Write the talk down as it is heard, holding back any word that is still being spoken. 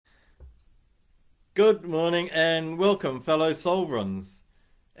Good morning and welcome, fellow Sovereigns.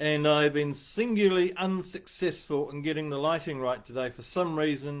 And I've been singularly unsuccessful in getting the lighting right today. For some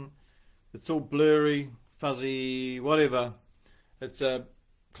reason, it's all blurry, fuzzy, whatever. It's a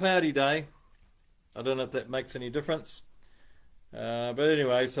cloudy day. I don't know if that makes any difference. But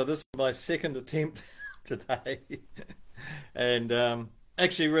anyway, so this is my second attempt today. And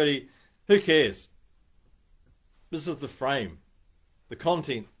actually, really, who cares? This is the frame. The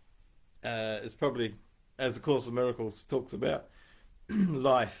content is probably, as the Course of Miracles talks about,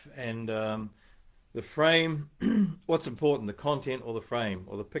 life and the frame. What's important, the content or the frame,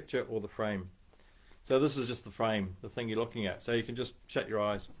 or the picture or the frame? So this is just the frame, the thing you're looking at. So you can just shut your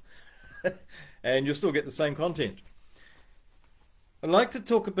eyes and you'll still get the same content. I'd like to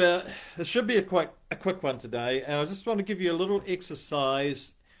talk about, it should be a quick one today, and I just want to give you a little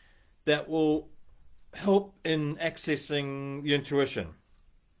exercise that will help in accessing your intuition,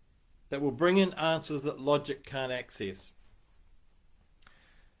 that will bring in answers that logic can't access.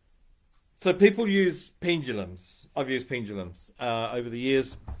 So people use pendulums. I've used pendulums over the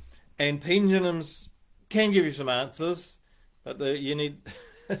years, and pendulums can give you some answers, but you need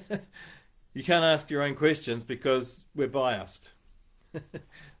you can't ask your own questions because we're biased.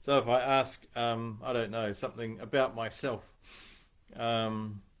 So if I ask, I don't know, something about myself,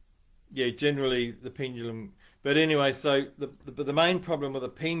 generally the pendulum. But anyway, so the main problem with a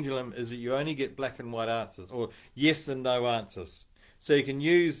pendulum is that you only get black and white answers, or yes and no answers. So you can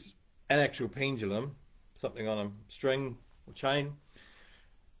use an actual pendulum, something on a string or chain,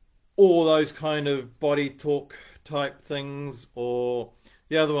 or those kind of body talk type things, or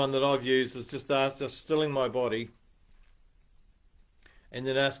the other one that I've used is just stilling my body and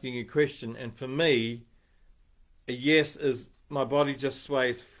then asking a question. And for me, a yes is my body just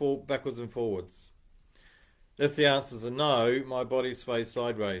sways backwards and forwards. If the answer's a no, my body sways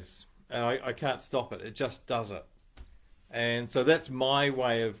sideways. And I can't stop it. It just does it. And so that's my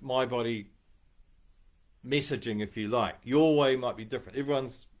way of my body messaging, if you like. Your way might be different.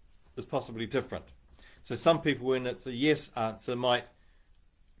 Everyone's is possibly different. So some people, when it's a yes answer, might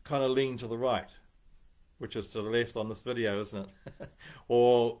kind of lean to the right, which is to the left on this video, isn't it?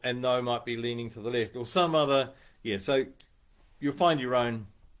 And no might be leaning to the left, or some other, so you'll find your own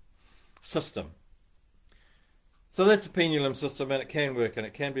system. So that's a pendulum system, and it can work, and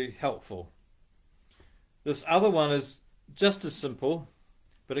it can be helpful. This other one is just as simple,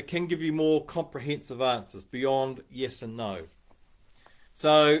 but it can give you more comprehensive answers beyond yes and no.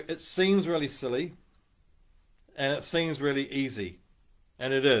 So it seems really silly, and it seems really easy,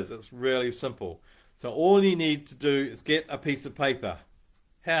 and it is. It's really simple. So all you need to do is get a piece of paper.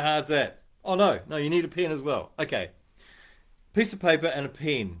 How hard's that? Oh no, you need a pen as well. Okay, piece of paper and a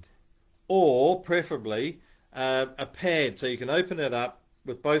pen, or preferably a pad, so you can open it up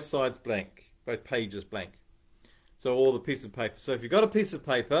with both sides blank, both pages blank. So all the piece of paper. So if you've got a piece of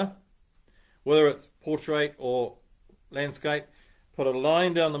paper, whether it's portrait or landscape, put a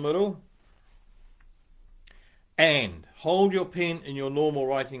line down the middle and hold your pen in your normal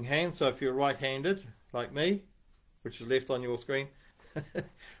writing hand. So if you're right-handed, like me, which is left on your screen,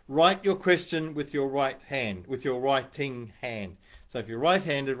 write your question with your right hand, with your writing hand. So if you're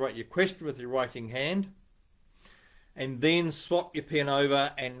right-handed, write your question with your writing hand, and then swap your pen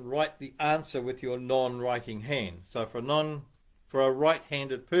over and write the answer with your non-writing hand. So for a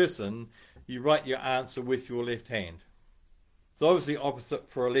right-handed person, you write your answer with your left hand. It's obviously opposite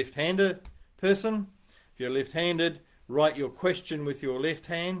for a left-handed person. If you're left-handed, write your question with your left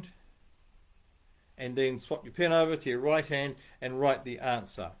hand, and then swap your pen over to your right hand and write the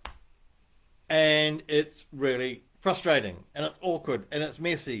answer. And it's really frustrating, and it's awkward, and it's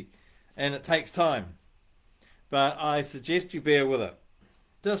messy, and it takes time. But I suggest you bear with it.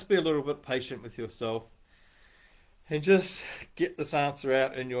 Just be a little bit patient with yourself and just get this answer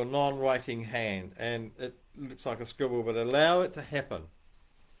out in your non-writing hand. And it looks like a scribble, but allow it to happen.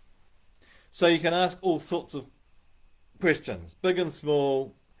 So you can ask all sorts of questions, big and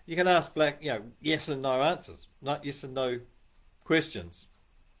small. You can ask yes and no answers, not yes and no questions.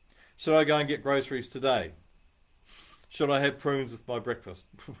 Should I go and get groceries today? Should I have prunes with my breakfast?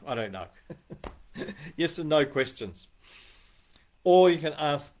 I don't know. Yes and no questions. Or you can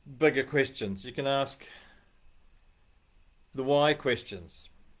ask bigger questions. You can ask the why questions,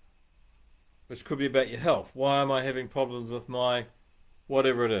 which could be about your health. Why am I having problems with my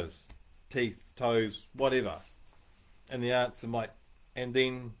whatever it is? Teeth, toes, whatever. And the answer might, and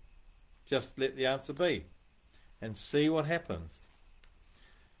then just let the answer be and see what happens.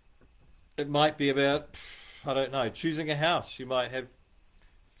 It might be about, I don't know, choosing a house. You might have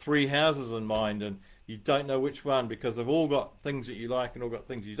 3 houses in mind and you don't know which one because they've all got things that you like and all got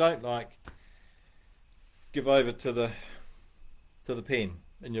things you don't like. give over to the pen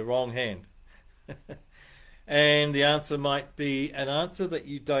in your wrong hand. And the answer might be an answer that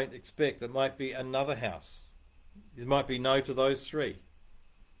you don't expect. It might be another house. It might be no to those three.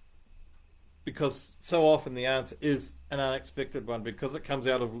 Because so often the answer is an unexpected one, because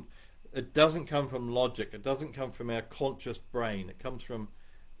it doesn't come from logic. It doesn't come from our conscious brain. It comes from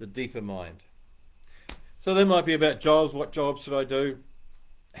the deeper mind. So that might be about jobs. What job should I do?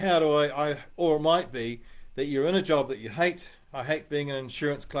 How do or it might be that you're in a job that you hate. I hate being an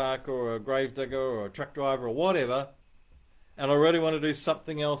insurance clerk or a grave digger or a truck driver or whatever, and I really want to do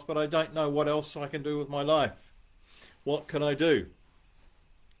something else, but I don't know what else I can do with my life. What can I do?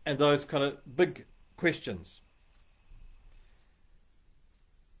 And those kind of big questions.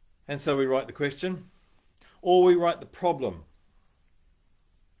 And so we write the question, or we write the problem.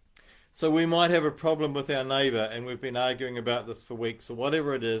 So we might have a problem with our neighbour, and we've been arguing about this for weeks or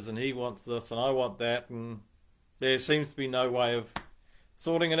whatever it is, and he wants this and I want that, and there seems to be no way of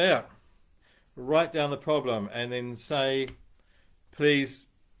sorting it out. Write down the problem and then say, please,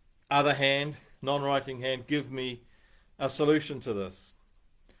 other hand, non-writing hand, give me a solution to this.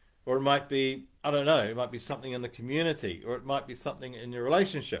 Or it might be, I don't know, it might be something in the community, or it might be something in your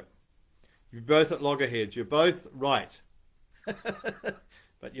relationship. You're both at loggerheads, you're both right,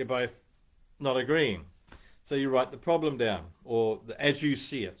 but you're both not agreeing. So you write the problem down, or as you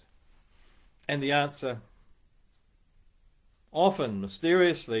see it. And the answer often,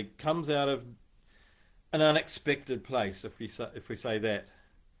 mysteriously, comes out of an unexpected place, if we say that.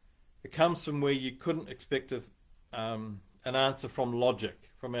 It comes from where you couldn't expect an answer from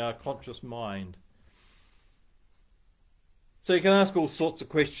logic, from our conscious mind. So you can ask all sorts of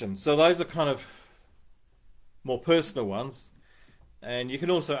questions. So those are kind of more personal ones. And you can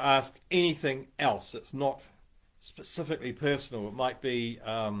also ask anything else that's not specifically personal. It might be,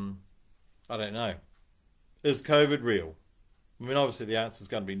 I don't know, is COVID real? I mean, obviously the answer is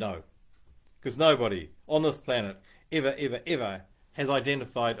going to be no. Because nobody on this planet ever has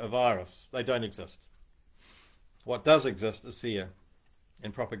identified a virus. They don't exist. What does exist is fear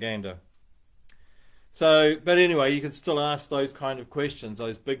and propaganda. So, but anyway, you can still ask those kind of questions,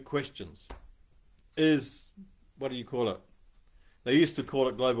 those big questions. What do you call it? They used to call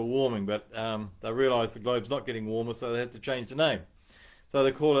it global warming, but they realised the globe's not getting warmer, so they had to change the name. So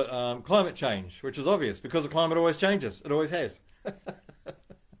they call it climate change, which is obvious, because the climate always changes. It always has.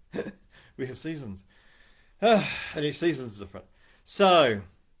 We have seasons. And each season's different. So,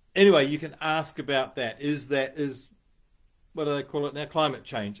 anyway, you can ask about that. What do they call it now? Climate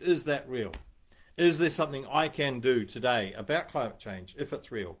change. Is that real? Is there something I can do today about climate change, if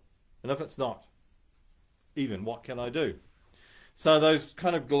it's real? And if it's not, even what can I do? So those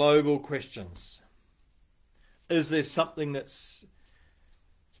kind of global questions. Is there something that's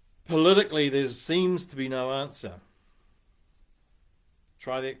politically there seems to be no answer?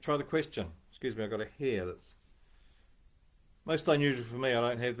 Try the question. Excuse me, I've got a hair that's most unusual for me. I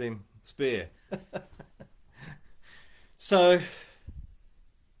don't have them spare. So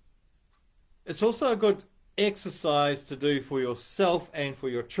it's also a good exercise to do for yourself and for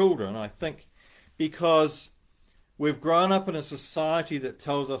your children, I think, because we've grown up in a society that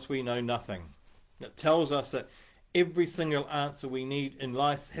tells us we know nothing. That tells us that every single answer we need in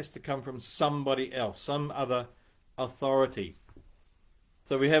life has to come from somebody else, some other authority.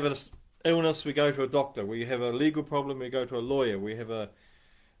 So we have an illness, we go to a doctor. We have a legal problem, we go to a lawyer. We have a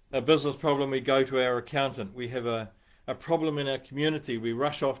business problem, we go to our accountant. We have a problem in our community, we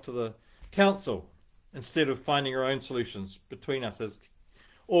rush off to the council instead of finding our own solutions between us.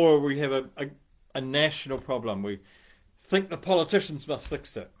 Or we have a national problem. We think the politicians must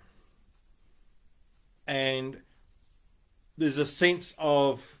fix it. And there's a sense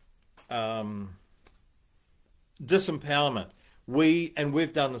of disempowerment.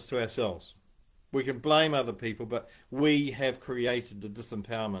 We've done this to ourselves. We can blame other people, but we have created the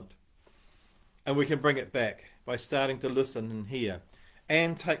disempowerment. And we can bring it back by starting to listen and hear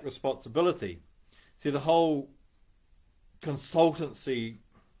and take responsibility. See, the whole consultancy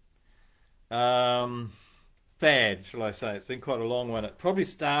fad, shall I say, it's been quite a long one. It probably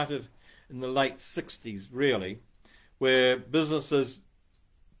started in the late 60s, really, where businesses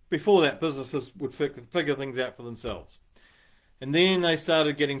would figure things out for themselves. And then they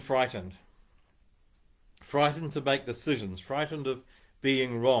started getting frightened to make decisions, frightened of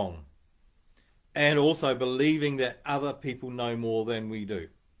being wrong, and also believing that other people know more than we do,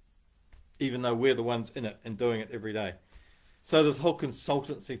 even though we're the ones in it and doing it every day. So this whole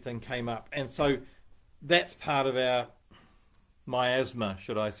consultancy thing came up, and so that's part of our miasma,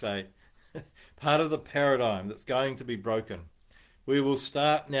 should I say, part of the paradigm that's going to be broken. We will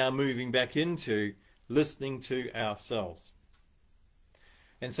start now moving back into listening to ourselves.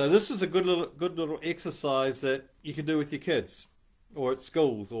 And so this is a good little exercise that you can do with your kids or at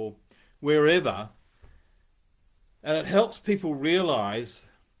schools or wherever. And it helps people realize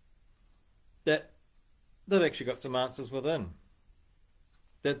that they've actually got some answers within.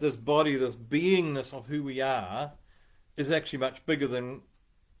 That this body, this beingness of who we are, is actually much bigger than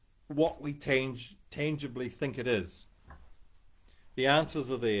what we tangibly think it is. The answers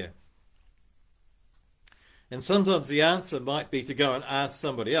are there. And sometimes the answer might be to go and ask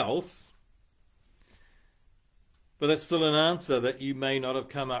somebody else, but it's still an answer that you may not have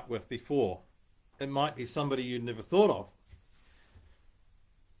come up with before. It might be somebody you'd never thought of.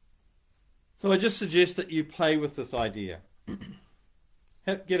 So I just suggest that you play with this idea.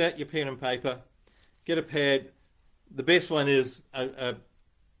 Get out your pen and paper, get a pad. The best one is a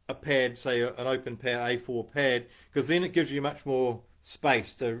pad, say an open pad, A4 pad, because then it gives you much more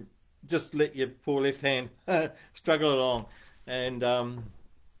space to just let your poor left hand struggle along and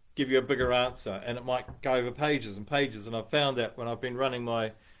give you a bigger answer. And it might go over pages and pages. And I've found that when I've been running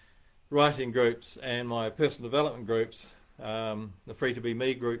my writing groups and my personal development groups, the Free to Be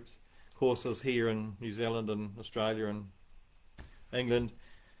Me groups, courses here in New Zealand and Australia and England,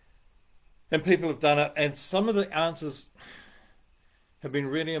 and people have done it, and some of the answers have been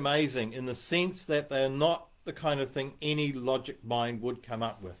really amazing in the sense that they're not the kind of thing any logic mind would come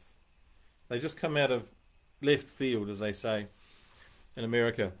up with. They just come out of left field, as they say in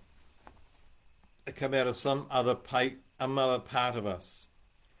America. They come out of some other part of us.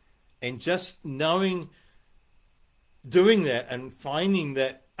 And just doing that and finding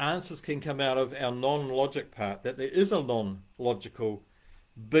that answers can come out of our non-logic part, that there is a non-logical,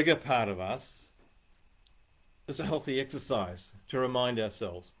 bigger part of us, is a healthy exercise to remind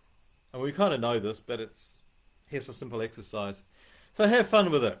ourselves. And we kind of know this, but here's a simple exercise. So have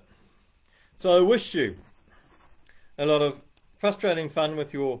fun with it. So I wish you a lot of frustrating fun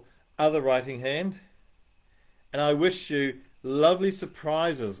with your other writing hand, and I wish you lovely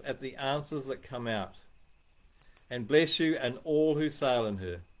surprises at the answers that come out. And bless you and all who sail in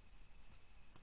her.